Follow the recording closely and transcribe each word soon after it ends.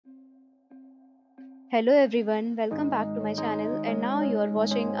Hello everyone, welcome back to my channel and now you are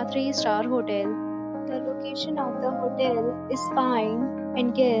watching a 3-star hotel. The location of the hotel is fine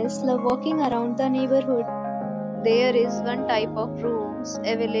and guests love walking around the neighborhood. There is one type of rooms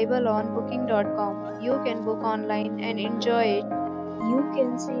available on booking.com. You can book online and enjoy it. You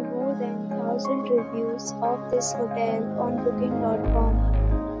can see more than 1000 reviews of this hotel on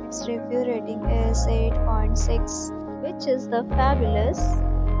booking.com. Its review rating is 8.6, which is the fabulous.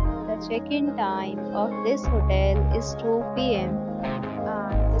 The check-in time of this hotel is 2 p.m. and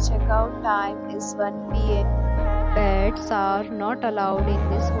the checkout time is 1 p.m. Pets are not allowed in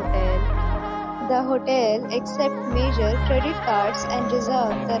this hotel. The hotel accepts major credit cards and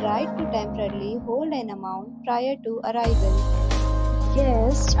reserves the right to temporarily hold an amount prior to arrival.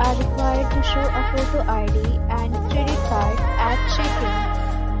 Guests are required to show a photo ID and credit card at check-in.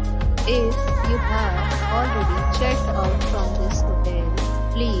 If you have already checked out from this hotel,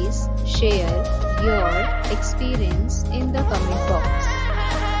 please share your experience in the comment box.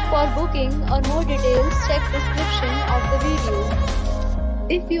 For booking or more details, check description of the video.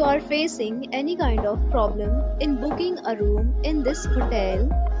 If you are facing any kind of problem in booking a room in this hotel,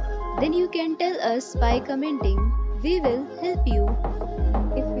 then you can tell us by commenting. We will help you.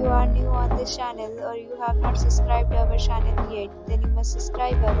 If you are new on this channel or you have not subscribed our channel yet, then you must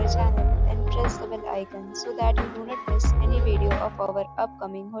subscribe our channel and press the bell icon so that you do not miss any video of our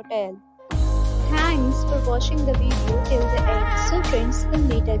upcoming hotel. Thanks for watching the video till the end. So friends, we'll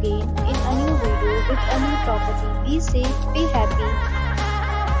meet again in a new video with a new property. Be safe, be happy.